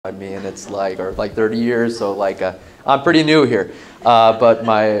I mean, it's like, or like 30 years, so like, I'm pretty new here. But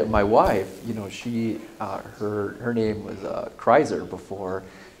my wife, you know, she, her name was Kreiser before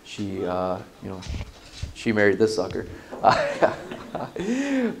she, you know, she married this sucker.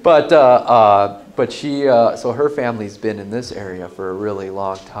 But she, so her family's been in this area for a really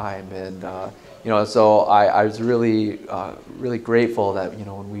long time, and you know, so I was really, really grateful that, you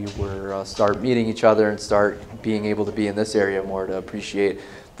know, when we were start meeting each other and start being able to be in this area more, to appreciate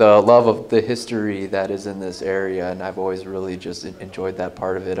the love of the history that is in this area, and I've always really just enjoyed that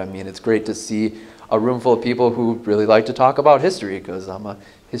part of it. I mean, it's great to see a room full of people who really like to talk about history, because I'm a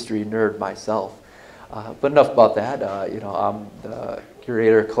history nerd myself. But enough about that. You know, I'm the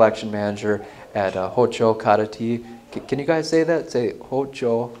Curator Collection Manager at Hocokata Ti. Can you guys say that? Say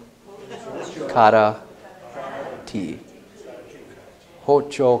Hocokata Ti.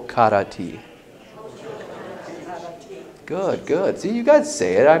 Hocokata Ti. Good, good. See, you guys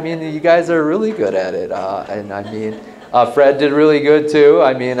say it. I mean, you guys are really good at it. And I mean, Fred did really good too.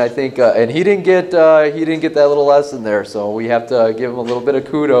 I mean, I think, and he didn't get that little lesson there, so we have to give him a little bit of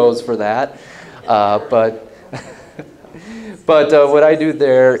kudos for that. But what I do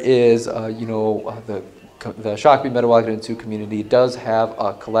there is, you know, the Shakopee Mdewakanton Sioux Community does have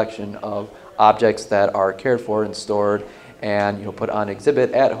a collection of objects that are cared for and stored, and, you know, put on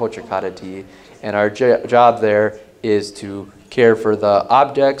exhibit at Hocokata Ti. And our job there is to care for the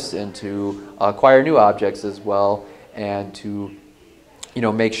objects and to acquire new objects as well, and to, you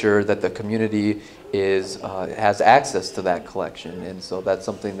know, make sure that the community has access to that collection. And so that's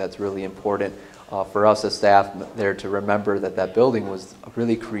something that's really important for us as staff there, to remember that that building was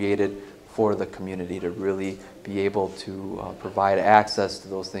really created for the community, to really be able to provide access to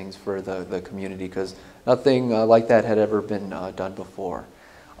those things for the community, because nothing like that had ever been done before.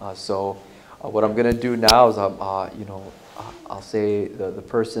 What I'm going to do now is, you know, I'll say the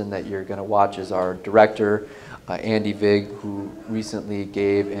person that you're going to watch is our director, Andy Vig, who recently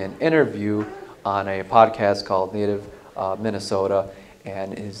gave an interview on a podcast called Native Minnesota,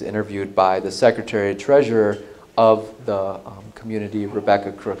 and is interviewed by the Secretary Treasurer of the community,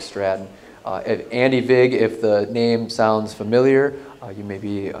 Rebecca Crook Stratton. Andy Vig, if the name sounds familiar, you may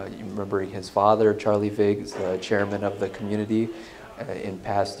be remembering his father, Charlie Vig, is the chairman of the community in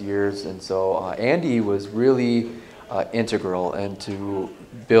past years. And so Andy was really integral into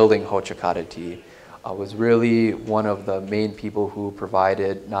building Hocokata Ti. Was really one of the main people who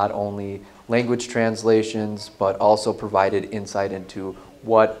provided not only language translations, but also provided insight into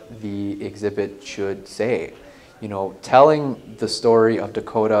what the exhibit should say. You know, telling the story of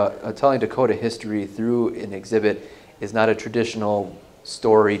Dakota, telling Dakota history through an exhibit is not a traditional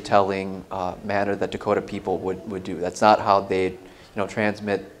storytelling manner that Dakota people would do. That's not how they, you know,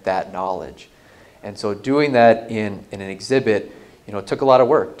 transmit that knowledge. And so doing that in an exhibit, you know, took a lot of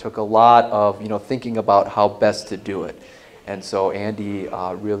work, took a lot of, you know, thinking about how best to do it. And so Andy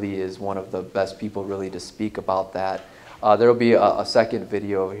really is one of the best people really to speak about that. There will be a second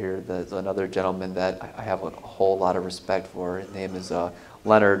video here. There's another gentleman that I have a whole lot of respect for. His name is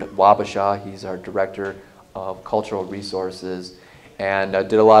Leonard Wabasha. He's our Director of Cultural Resources, and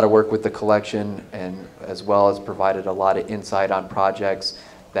did a lot of work with the collection, and as well as provided a lot of insight on projects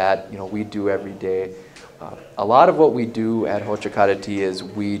that, you know, we do every day. A lot of what we do at Hocokata Ti is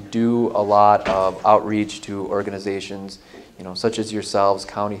we do a lot of outreach to organizations, you know, such as yourselves,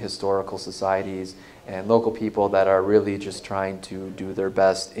 county historical societies, and local people that are really just trying to do their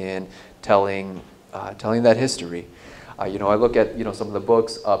best in telling that history. You know, I look at, you know, some of the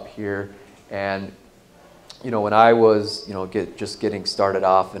books up here, and, you know, when I was, you know, just getting started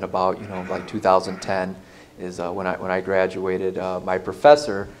off in about, you know, like 2010 is when I graduated. My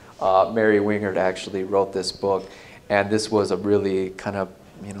professor, Mary Wingard, actually wrote this book, and this was a really kind of,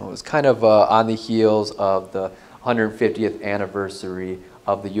 you know, it was kind of on the heels of the 150th anniversary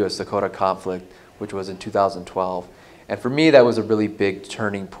of the U.S.-Dakota conflict, which was in 2012. And for me, that was a really big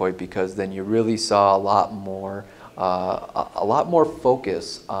turning point, because then you really saw a lot more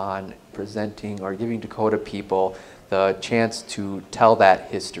focus on presenting or giving Dakota people the chance to tell that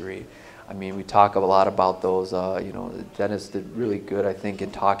history. I mean, we talk a lot about those, you know, Dennis did really good, I think,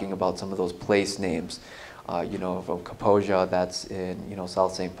 in talking about some of those place names. You know, from Kaposia, that's in, you know,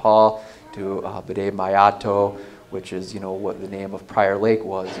 South St. Paul, to Bede Mayato, which is, you know, what the name of Prior Lake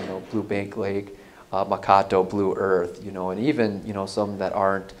was, you know, Blue Bank Lake, Makato, Blue Earth, you know, and even, you know, some that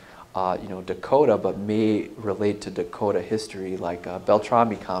aren't, you know, Dakota, but may relate to Dakota history, like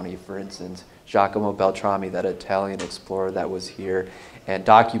Beltrami County, for instance. Giacomo Beltrami, that Italian explorer that was here and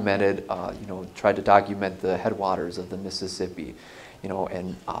documented, you know, tried to document the headwaters of the Mississippi, you know,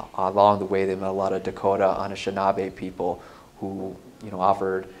 and along the way they met a lot of Dakota Anishinaabe people who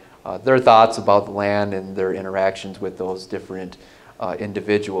offered their thoughts about the land and their interactions with those different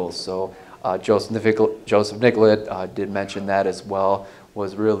individuals. So Joseph Nicollet did mention that as well,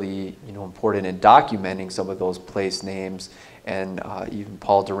 was really important in documenting some of those place names. And even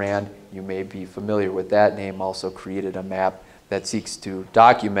Paul Durand, you may be familiar with that name, also created a map that seeks to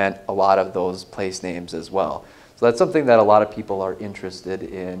document a lot of those place names as well. So that's something that a lot of people are interested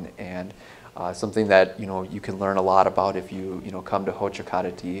in, and something that you can learn a lot about if you come to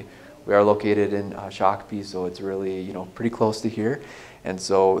Hocokata Ti. We are located in Shakopee, so it's really pretty close to here, and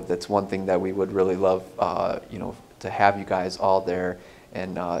so that's one thing that we would really love to have you guys all there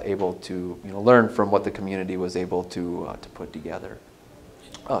and able to learn from what the community was able to put together.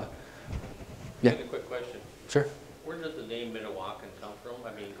 Yeah. I have a quick question. Sure. Where does the name Mdewakanton come from?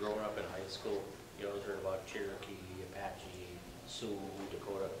 I mean, growing up in high school, I was heard about Cherokee, Apache, Sioux,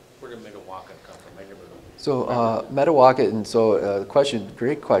 Dakota. Where did Mdewakanton come from? I never know. So Mdewakanton, so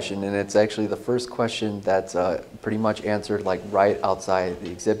great question, and it's actually the first question that's pretty much answered like right outside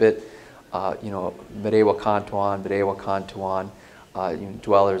the exhibit. Mdewakanton,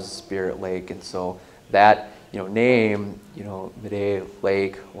 dwellers of Spirit Lake, and so that name, Mde,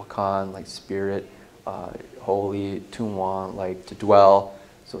 lake, Wakan, like spirit, holy, Tunwan, like to dwell,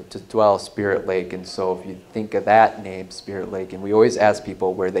 so to dwell, Spirit Lake. And so if you think of that name, Spirit Lake, and we always ask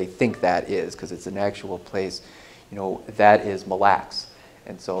people where they think that is, because it's an actual place, that is Mille Lacs,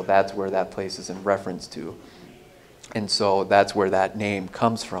 and so that's where that place is in reference to, and so that's where that name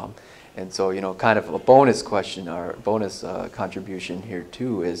comes from. And so, kind of a bonus question or bonus contribution here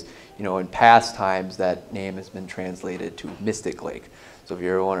too is, in past times that name has been translated to Mystic Lake. So if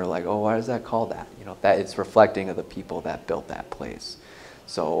you're ever wondering like, oh, why is that called that? That it's reflecting of the people that built that place.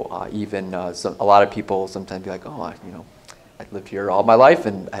 So even a lot of people sometimes be like, oh, I lived here all my life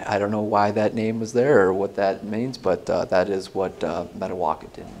and I don't know why that name was there or what that means, but that is what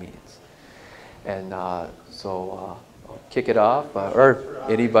Mdewakanton means. And so I'll kick it off, or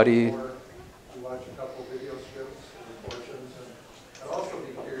anybody. Watch a couple video strips or portions, and I'd also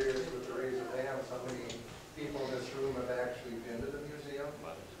be curious with the raise of hands, how many people in this room have actually been to the museum?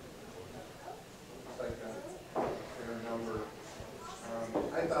 It's like a fair number.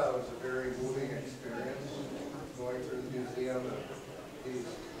 I thought it was a very moving experience going through the museum. These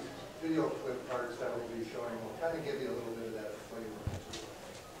video clip parts that we'll be showing will kind of give you a little bit of that flavor.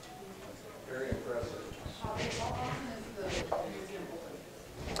 Very impressive. How often is the museum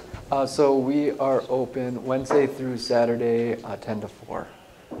open? So we are open Wednesday through Saturday, 10 to 4.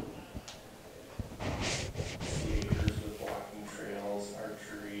 Acres with walking trails,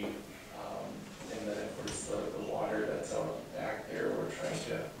 archery, and then of course the water that's out back there. We're trying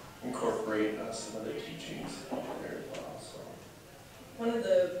to incorporate some of the teachings there as well. So one of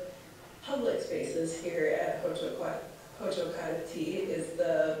the public spaces here at Hocokata Ti is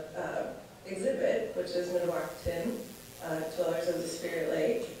the exhibit, which is Mdewakanton, Dwellers of the Spirit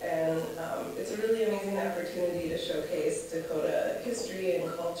Lake, and it's a really amazing opportunity to showcase Dakota history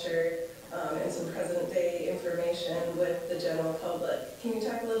and culture and some present-day information with the general public. Can you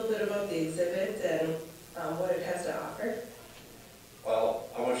talk a little bit about the exhibit and what it has to offer? well,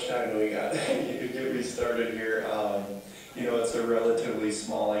 how much time do we got? You could get me started here. It's a relatively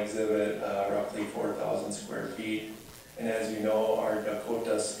small exhibit, roughly 4,000 square feet. And as you know, our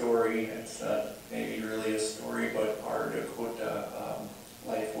Dakota story, it's not maybe really a story, but our Dakota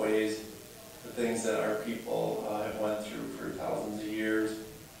life ways, the things that our people have went through for thousands of years,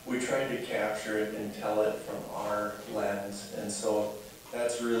 we tried to capture it and tell it from our lens. And so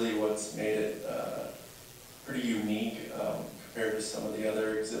that's really what's made it pretty unique compared to some of the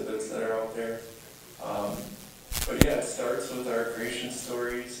other exhibits that are out there. But yeah, it starts with our creation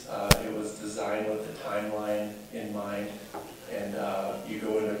stories. It was designed with the timeline in mind. And you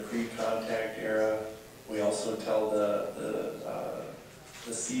go into pre-contact era. We also tell the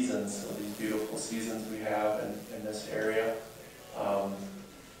seasons, so these beautiful seasons we have in this area.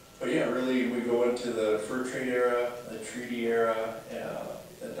 But yeah, really we go into the fur trade era, the treaty era,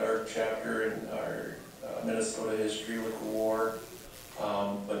 the dark chapter in our Minnesota history with the war.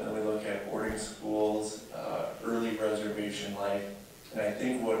 But then we look at boarding schools, early reservation life. And I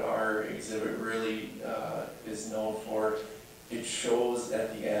think what our exhibit really is known for, it shows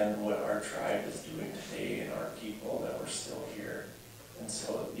at the end what our tribe is doing today and our people that we're still here. And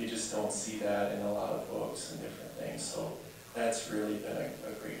so you just don't see that in a lot of books and different things. So that's really been a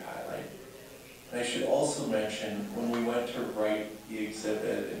great highlight. And I should also mention, when we went to write the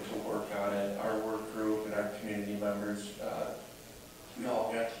exhibit and to work on it, our work group and our community members, we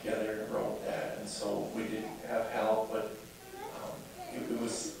all got together and wrote that. And so we didn't have help, but it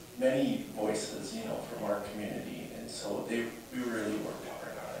was many voices, from our community. And so we really worked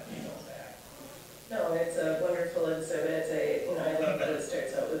hard on it, you know that. No, it's a wonderful exhibit. I love that it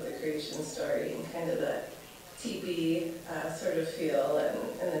starts out with the creation story and kind of that teepee sort of feel,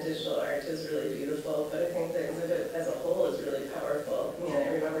 and the digital art is really beautiful. But I think the exhibit as a whole is really powerful. I mean, I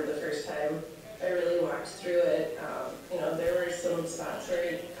remember the first time I really walked through it. There were some spots where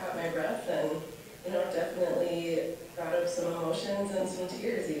it caught my breath, and definitely brought up some emotions and some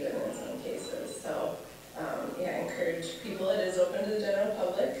tears even in some cases. So I encourage people. It is open to the general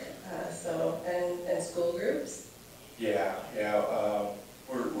public, and school groups. Yeah.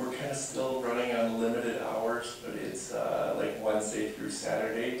 We're kind of still running on limited hours, but it's like Wednesday through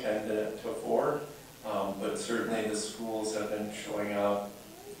Saturday, 10 to 4. But certainly the schools have been showing up,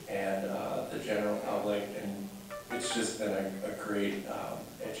 and the general public, and it's just been a great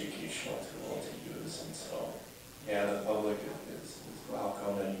educational tool to use. And so, yeah, the public is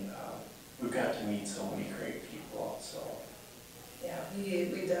welcome, and we've got to meet so many great people. So. Yeah,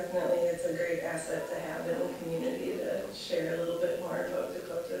 we definitely, it's a great asset to have in the community to share a little bit more about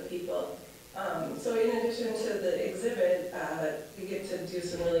Dakota people. So in addition to the exhibit, we get to do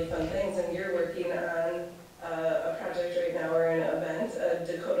some really fun things, and you're working on a project right now, or an event, a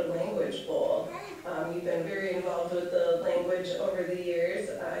Dakota Language Bowl. You've been very involved with the language over the years.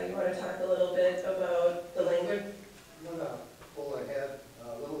 You want to talk a little bit about the language? I'm going to pull ahead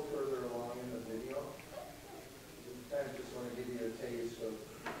a little further along in the video. I just want to give you a taste of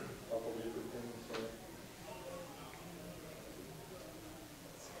a couple different things here.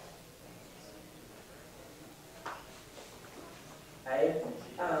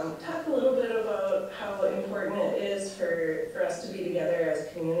 Talk a little bit about how important it is for us to be together as a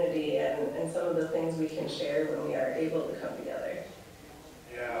community, and some of the things we can share when we are able to come together.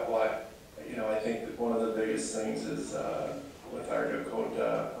 Yeah, well, I think that one of the biggest things is with our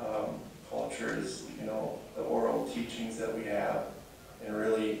Dakota culture is, the oral teachings that we have, and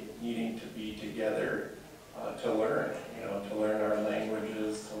really needing to be together to learn, to learn our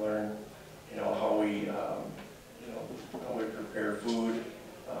languages, to learn, how we, how we prepare food,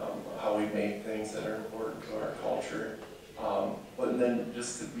 how we make things that are important to our culture. But then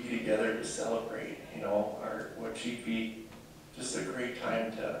just to be together to celebrate, our Wachipi, just a great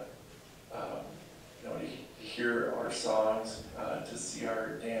time to, to hear our songs, to see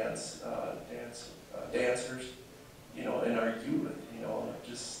our dancers, and our youth,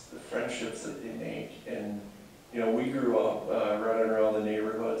 just the friendships that they make. And, we grew up running around the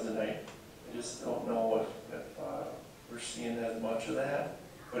neighborhoods, and I just don't know if we're seeing as much of that.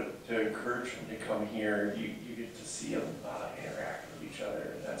 But to encourage them to come here, you get to see them interact with each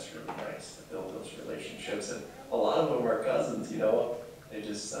other, and that's really nice to build those relationships. And a lot of them are cousins, they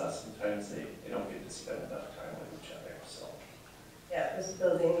just sometimes they don't get to spend enough time with each other. So yeah, this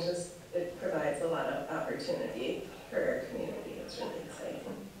building it provides a lot of opportunity for our community. It's really exciting.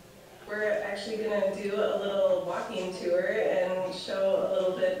 We're actually going to do a little walking tour and show a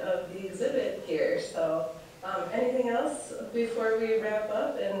little bit of the exhibit here. So anything else before we wrap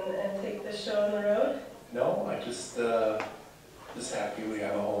up and take the show on the road? No, I just happy we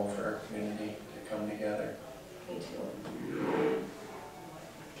have a home for our community to come together. Me too.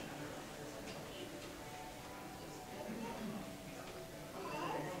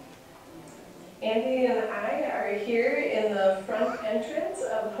 Andy and I are here in the front entrance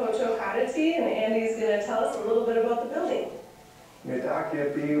of Hocokata Ti, and Andy's going to tell us a little bit about the building.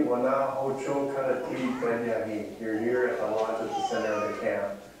 Mitakepi wana Hocokata Ti Benyahi. You're here at the lodge at the center of the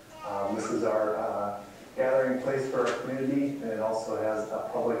camp. This is our gathering place for our community, and it also has a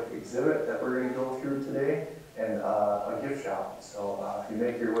public exhibit that we're going to go through today, and a gift shop. So if you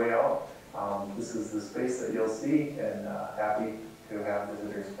make your way out, this is the space that you'll see, and happy to have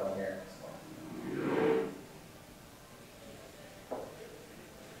visitors come here.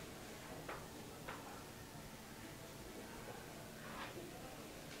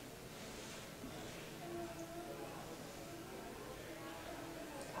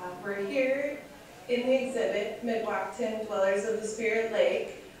 We're here in the exhibit, Mdewakanton Dwellers of the Spirit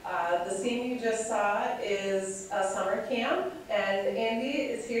Lake. The scene you just saw is a summer camp, and Andy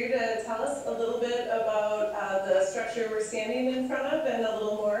is here to tell us a little bit about the structure we're standing in front of, and a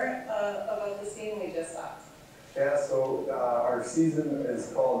little more about the scene we just saw. Yeah, so our season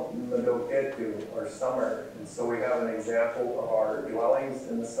is called Mdewakanton, or summer, and so we have an example of our dwellings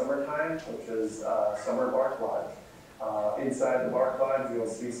in the summertime, which is Summer Bark Lodge. Inside the Bark Lodge, you'll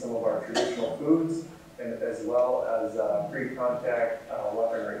see some of our traditional foods, and as well as pre-contact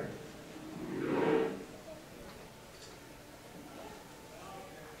weaponry.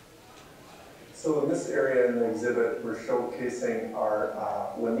 So in this area in the exhibit, we're showcasing our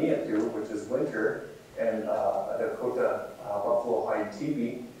Laniatu, which is winter, and a Dakota buffalo hide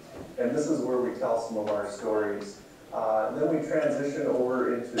teepee. And this is where we tell some of our stories. Then we transition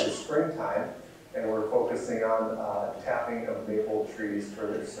over into the springtime, and we're focusing on tapping of maple trees for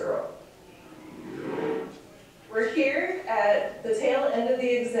their syrup. We're here at the tail end of the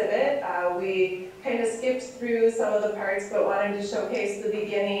exhibit. We kind of skipped through some of the parts, but wanted to showcase the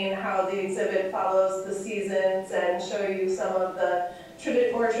beginning, how the exhibit follows the seasons, and show you some of the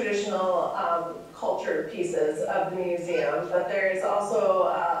more traditional culture pieces of the museum. But there's also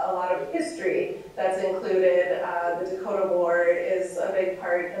a lot of history that's included. The Dakota War is a big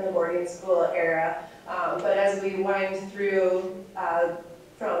part in the boarding school era. But as we wind through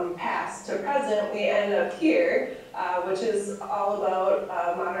from past to present, we end up here, which is all about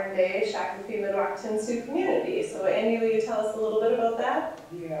modern day Shakopee Mdewakanton Sioux Community. So Andy, will you tell us a little bit about that?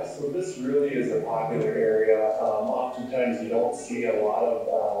 Yeah, so this really is a popular area. Oftentimes you don't see a lot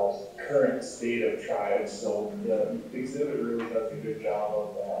of current state of tribes, so the exhibit really does a good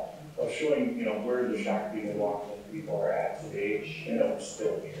job of showing, where the Shakopee Mdewakanton people are at today, and that we're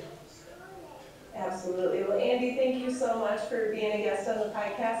still here. Absolutely. Well, Andy, thank you so much for being a guest on the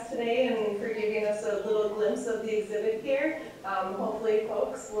podcast today and for giving us a little glimpse of the exhibit here. Hopefully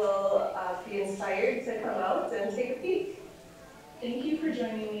folks will be inspired to come out and take a peek. Thank you for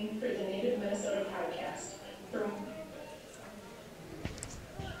joining me for the Native Minnesota podcast.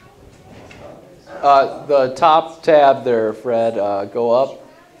 The top tab there, Fred, go up,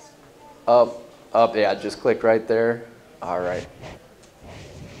 up, up. Yeah, just click right there. All right.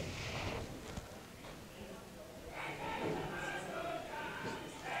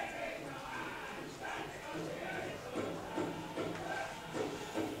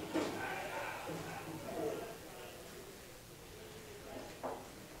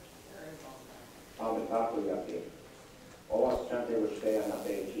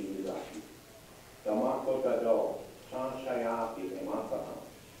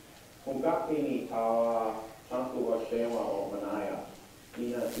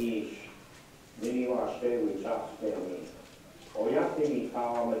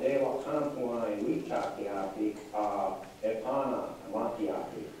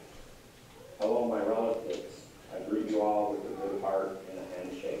 Hello, my relatives. I greet you all with a good heart and a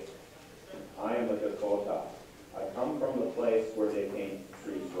handshake. I am a Dakota. I come from the place where they paint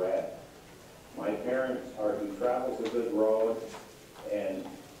trees red. My parents are who travels a good road, and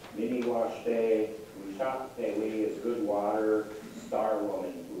Mini Washte, Wichaptewi is good water, Star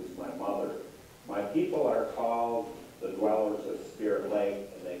Woman, who's my mother. My people are called the dwellers of Spirit Lake,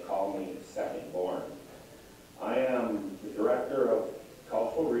 and they call me second born. I am the director of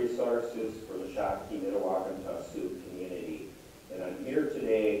cultural resources for the Shakopee Mdewakanton Sioux Community, and I'm here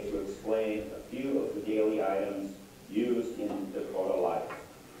today to explain a few of the daily items used in Dakota life.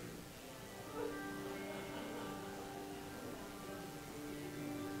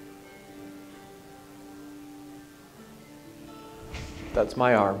 That's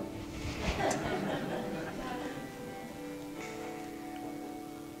my arm.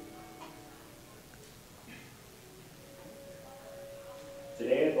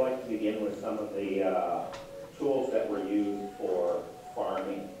 Today I'd like to begin with some of the tools that were used for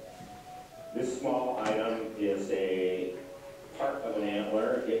farming. This small item is a part of an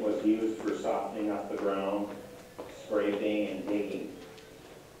antler. It was used for softening up the ground, scraping, and digging.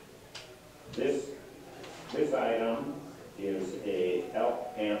 This item is a elk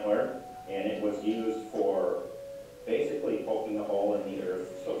antler, and it was used for basically poking a hole in the earth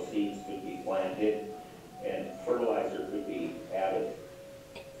so seeds could be planted and fertilizer could be added.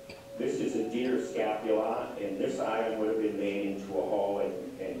 This is a deer scapula, and this item would have been made into a hoe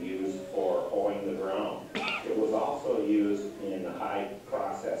and used for hoeing the ground. It was also used in hide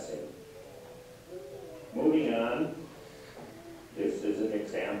processing. Moving on, this is an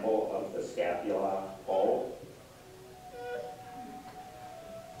example of the scapula hoe.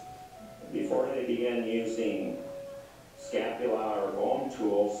 Before they began using scapula or bone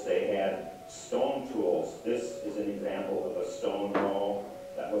tools, they had stone tools. This is an example of a stone hoe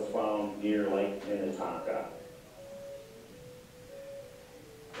that was found near Lake Minnetonka.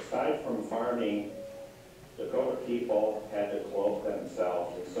 Aside from farming, Dakota people had to clothe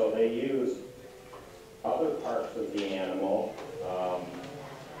themselves, and so they used other parts of the animal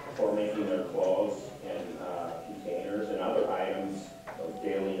for making their clothes and containers and other items of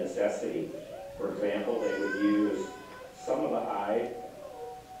daily necessity. For example, they would use some of the hide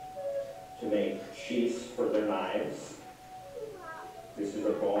to make sheaths for their knives. This is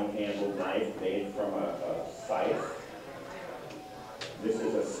a bone-handled knife made from a scythe. This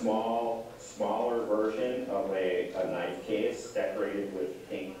is a smaller version of a knife case decorated with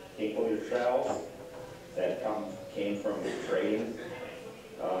tinkler shells. that came from trading.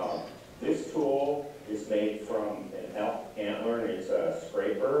 This tool is made from an elk antler, and it's a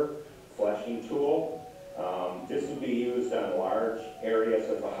scraper fleshing tool. This would be used on large areas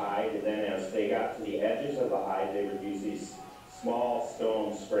of the hide, and then as they got to the edges of the hide, they would use these small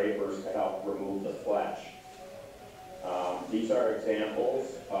stone scrapers to help remove the flesh. These are examples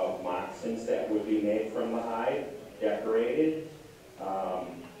of moccasins that would be made from the hide, decorated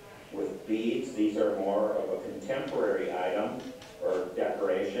with beads. These are more of a contemporary item or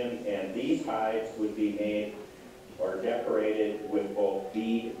decoration, and these hides would be made or decorated with both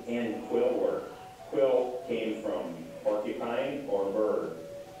bead and quill work. Quill came from porcupine or bird.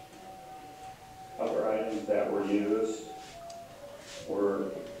 Other items that were used were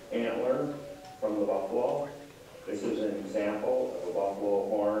antler from the buffalo. This is an example of a buffalo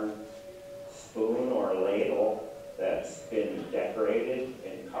horn spoon or ladle that's been decorated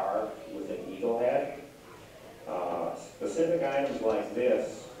and carved with an eagle head. Specific items like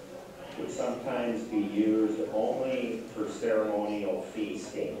this would sometimes be used only for ceremonial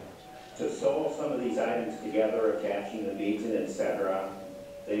feasting. To sew some of these items together, attaching the beads and etc.,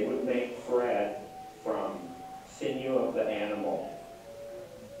 they would make thread from sinew of the animal.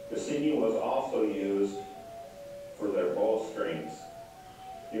 The sinew was also used for their bowstrings.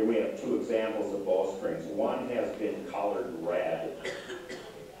 Here we have two examples of bowstrings. One has been colored red.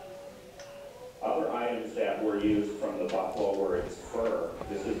 Other items that were used from the buffalo were its fur.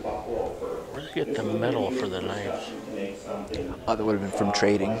 This is buffalo fur. Where'd you get the metal for the knives? To make something That would have been from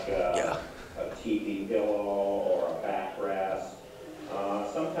trading. like a TV pillow or a backrest.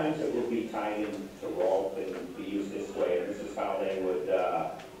 Sometimes it would be tied into rope and be used this way. And this is how they would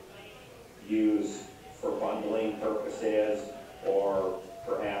use for bundling purposes, or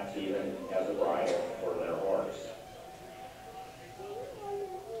perhaps even as a bridle for their horse.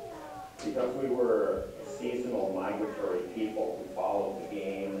 Because we were seasonal migratory people who followed the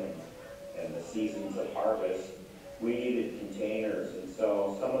game and the seasons of harvest, we needed containers. And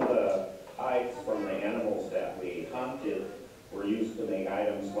so some of the hides from the animals that we hunted were used to make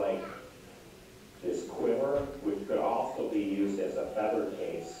items like this quiver, which could also be used as a feather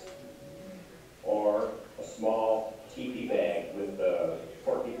case, or a small teepee bag with the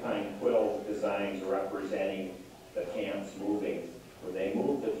porcupine quill designs representing the camps moving. When they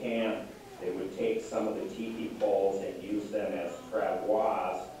moved the camp, they would take some of the teepee poles and use them as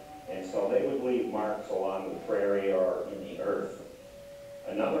travois, and so they would leave marks along the prairie or in the earth.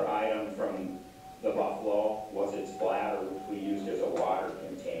 Another item from the buffalo was its bladder, which we used as a water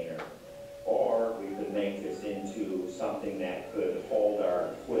container. Or we could make this into something that could hold our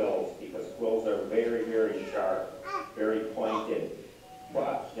quills, because quills are very, very sharp, very pointed,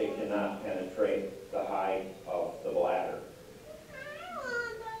 but they cannot penetrate the hide of the bladder.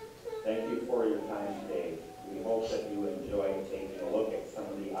 Thank you for your time today. We hope that you enjoyed taking a look at some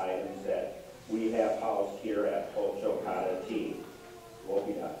of the items that we have housed here at Hocokata Ti.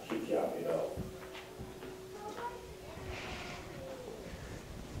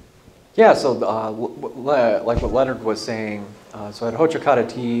 Yeah, so like what Leonard was saying, so at Hocokata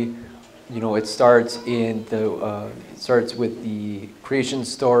Ti, it starts starts with the creation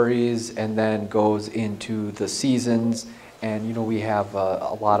stories and then goes into the seasons, and we have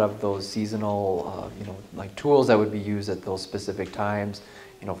a lot of those seasonal like tools that would be used at those specific times.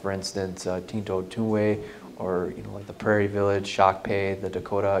 For instance, Tinto Tunwe, or like the Prairie Village, Shakopee, the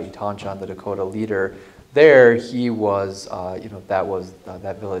Dakota Itanchan, the Dakota leader. There, he was, that was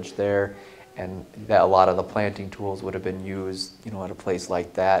that village there, and that a lot of the planting tools would have been used, at a place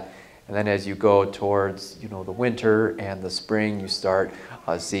like that. And then as you go towards, the winter and the spring, you start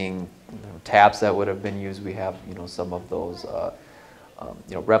seeing taps that would have been used. We have, some of those,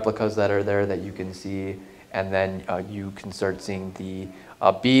 replicas that are there that you can see, and then you can start seeing the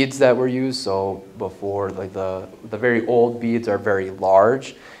beads that were used. So before, like the very old beads are very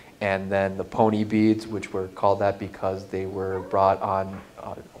large. And then the pony beads, which were called that because they were brought on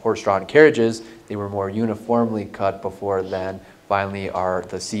horse-drawn carriages, they were more uniformly cut before then. Finally are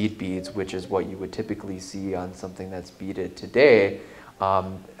the seed beads, which is what you would typically see on something that's beaded today.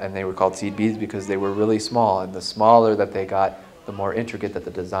 And they were called seed beads because they were really small. And the smaller that they got, the more intricate that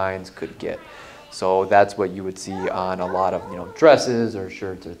the designs could get. So that's what you would see on a lot of dresses or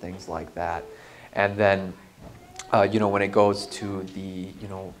shirts or things like that. And then when it goes to the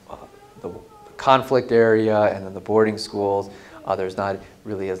conflict area and then the boarding schools, there's not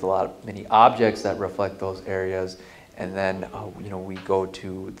really many objects that reflect those areas. And then we go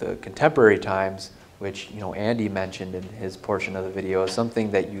to the contemporary times, which Andy mentioned in his portion of the video, is something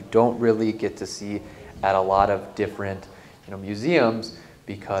that you don't really get to see at a lot of different museums,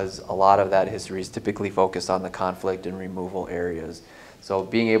 because a lot of that history is typically focused on the conflict and removal areas. So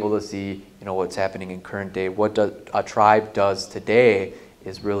being able to see, what's happening in current day, what a tribe does today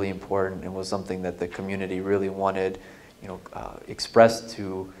is really important, and was something that the community really wanted, expressed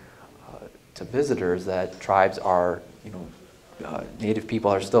to visitors, that tribes are, Native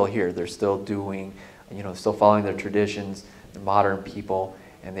people are still here. They're still doing, still following their traditions. They're modern people,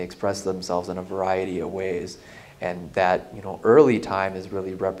 and they express themselves in a variety of ways. And that, early time is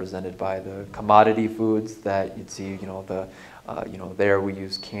really represented by the commodity foods that you'd see, there we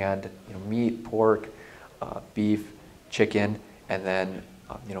use canned, meat, pork, beef, chicken, and then,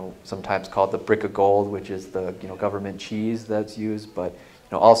 sometimes called the brick of gold, which is the, government cheese that's used, but,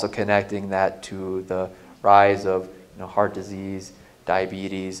 also connecting that to the rise of, heart disease,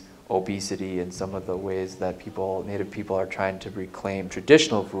 diabetes, obesity, and some of the ways that Native people are trying to reclaim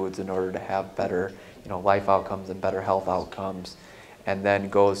traditional foods in order to have better, life outcomes and better health outcomes. And then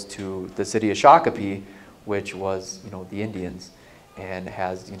goes to the city of Shakopee, which was, the Indians, and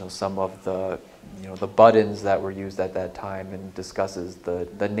has, some of the, the buttons that were used at that time, and discusses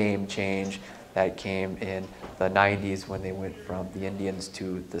the name change that came in the 90s when they went from the Indians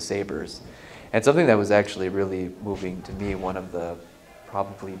to the Sabres. And something that was actually really moving to me, one of the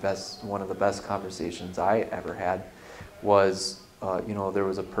best conversations I ever had was, there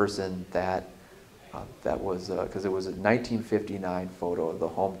was a person that was, because it was a 1959 photo of the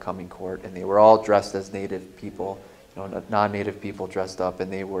homecoming court, and they were all dressed as Native people, non-Native people dressed up,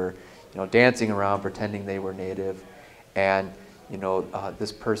 and they were, dancing around pretending they were Native. And,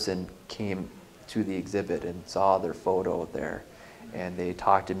 this person came to the exhibit and saw their photo there, and they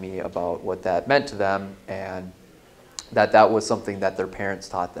talked to me about what that meant to them, and that was something that their parents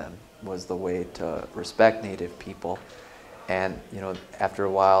taught them, was the way to respect Native people. And, after a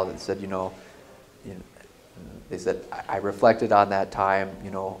while they said, they said, I reflected on that time,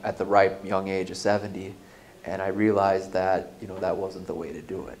 at the ripe young age of 70, and I realized that, that wasn't the way to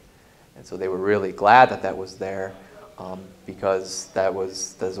do it. And so they were really glad that that was there, because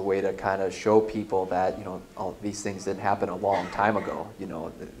there's a way to kind of show people that, all these things didn't happen a long time ago.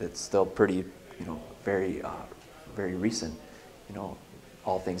 It's still pretty, very, very recent,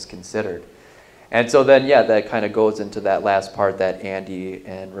 all things considered. And so then, yeah, that kind of goes into that last part that Andy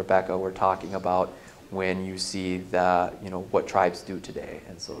and Rebecca were talking about, when you see the, what tribes do today.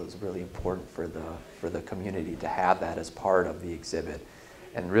 And so it was really important for the community to have that as part of the exhibit.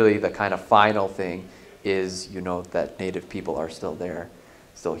 And really the kind of final thing is, that Native people are still there,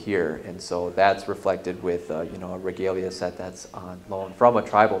 still here. And so that's reflected with, a regalia set that's on loan from a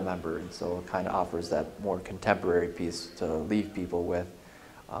tribal member. And so it kind of offers that more contemporary piece to leave people with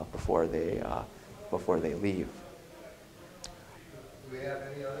before they leave. Do we have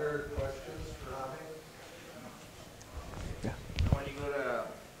any other questions for Javi? Yeah. When you go to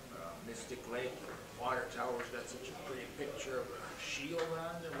Mystic Lake water towers, got such a pretty picture of a shield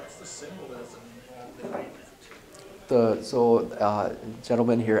on there. What's the symbolism behind that?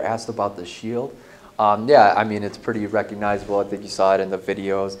 Gentleman here asked about the shield. Yeah, I mean, it's pretty recognizable. I think you saw it in the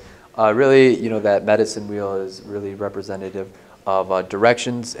videos. Really, that medicine wheel is really representative of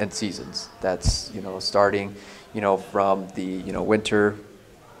directions and seasons. That's, starting, from the,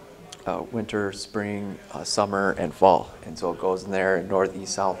 winter, spring, summer, and fall. And so it goes in there, north,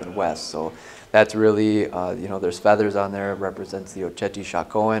 east, south, and west. So that's really, there's feathers on there. It represents the Oceti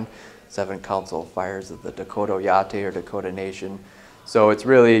Sakowin, 7 council fires of the Dakota Oyate or Dakota Nation. So it's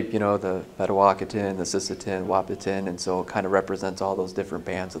really, the Mdewakanton, the Sisseton, Wahpeton, and so it kind of represents all those different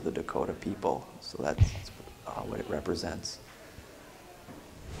bands of the Dakota people. So that's what it represents.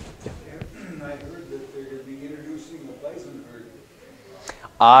 Yeah. I heard that they're going to be introducing the bison herd.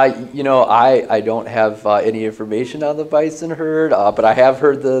 I don't have any information on the bison herd, but I have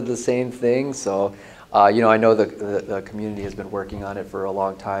heard the same thing. So, I know the community has been working on it for a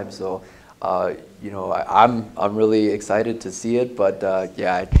long time. So, I'm really excited to see it. But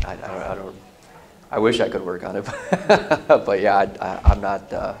yeah, I wish I could work on it, but yeah, I'm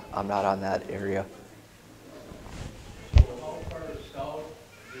not on that area.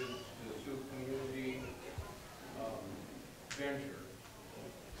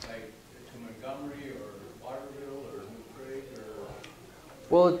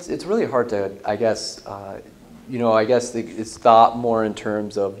 Well, it's really hard to, I guess, I guess it's thought more in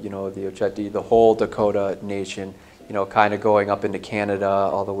terms of, the Oceti, the whole Dakota Nation, kind of going up into Canada,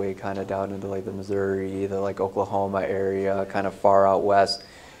 all the way kind of down into like the Missouri, the like Oklahoma area, kind of far out west,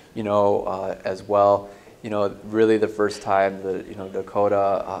 as well. Really the first time the,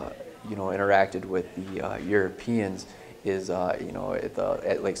 Dakota, interacted with the Europeans is,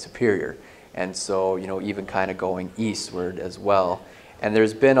 at Lake Superior. And so, even kind of going eastward as well. And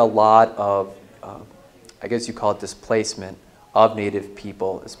there's been a lot of, I guess you call it displacement of Native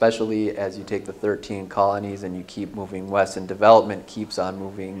people, especially as you take the 13 colonies and you keep moving west, and development keeps on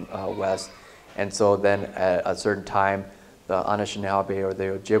moving west. And so then at a certain time, the Anishinaabe or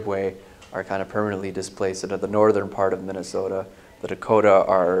the Ojibwe are kind of permanently displaced into the northern part of Minnesota. The Dakota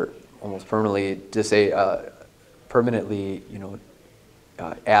are almost permanently,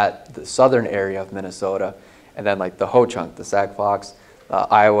 at the southern area of Minnesota. And then like the Ho-Chunk, the Sac-Fox,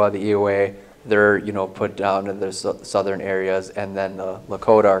 Iowa, the Eoway, they're put down in the southern areas, and then the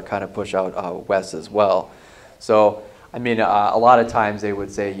Lakota are kind of pushed out west as well. So I mean, a lot of times they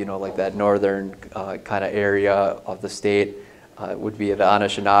would say, like that northern kind of area of the state would be the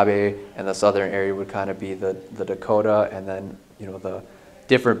Anishinaabe, and the southern area would kind of be the Dakota, and then the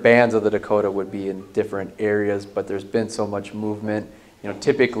different bands of the Dakota would be in different areas. But there's been so much movement.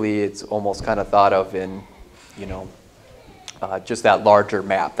 Typically it's almost kind of thought of in just that larger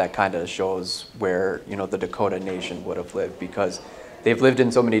map that kind of shows where the Dakota Nation would have lived, because they've lived in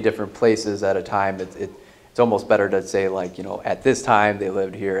so many different places at a time. It's almost better to say, like, at this time they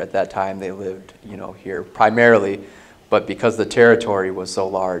lived here, at that time they lived here primarily, but because the territory was so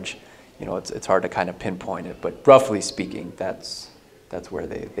large, it's hard to kind of pinpoint it. But roughly speaking, that's where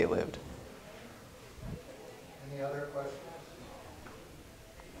they lived. Any other questions?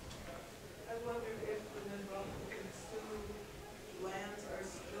 I wondered if the Mdewakanton Sioux lands are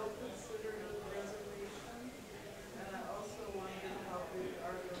still considered a reservation, and I also wondered how big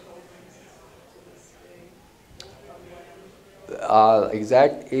are their holdings to this day of land?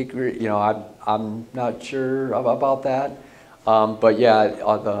 Exact acre, I'm not sure about that. But yeah,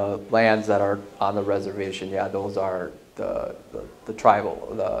 the lands that are on the reservation, yeah, those are the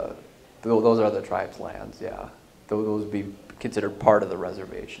tribal, those are the tribe's lands, yeah. Those would be considered part of the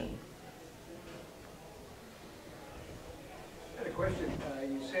reservation. I had a question.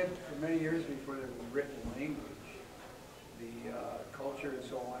 You said for many years before there was written language, the culture and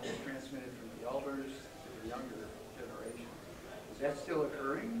so on is transmitted from the elders to the younger generation. Is that still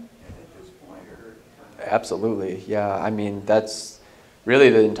occurring at this point, or? Absolutely, yeah. I mean, that's really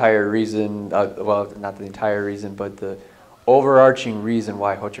the entire reason, well, not the entire reason, but the overarching reason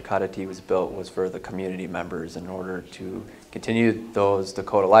why Hocokata Ti was built was for the community members, in order to continue those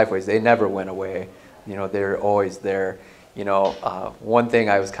Dakota lifeways. They never went away. They're always there. One thing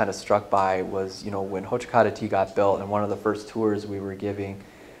I was kind of struck by was, when Hocokata Ti got built, and one of the first tours we were giving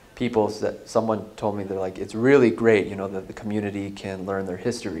people, someone told me, they're like, it's really great, that the community can learn their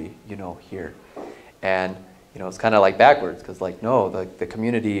history, here. And it's kind of like backwards, because like, no, the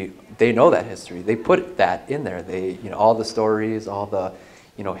community, they know that history. They put that in there. They, all the stories, all the,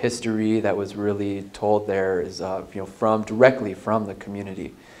 history that was really told there is, directly from the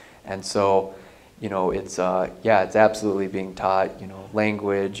community. And so, it's, yeah, it's absolutely being taught.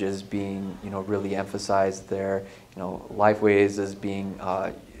 Language is being, really emphasized there. Lifeways is being,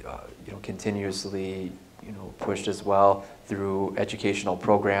 continuously, pushed as well through educational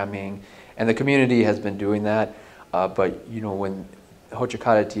programming. And the community has been doing that, but when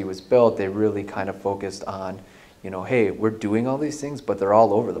Hocokata Ti was built, they really kind of focused on, hey, we're doing all these things, but they're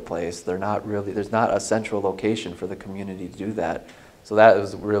all over the place. They're not really, there's not a central location for the community to do that. So that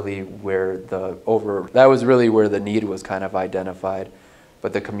was really where the need was kind of identified.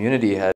 But the community had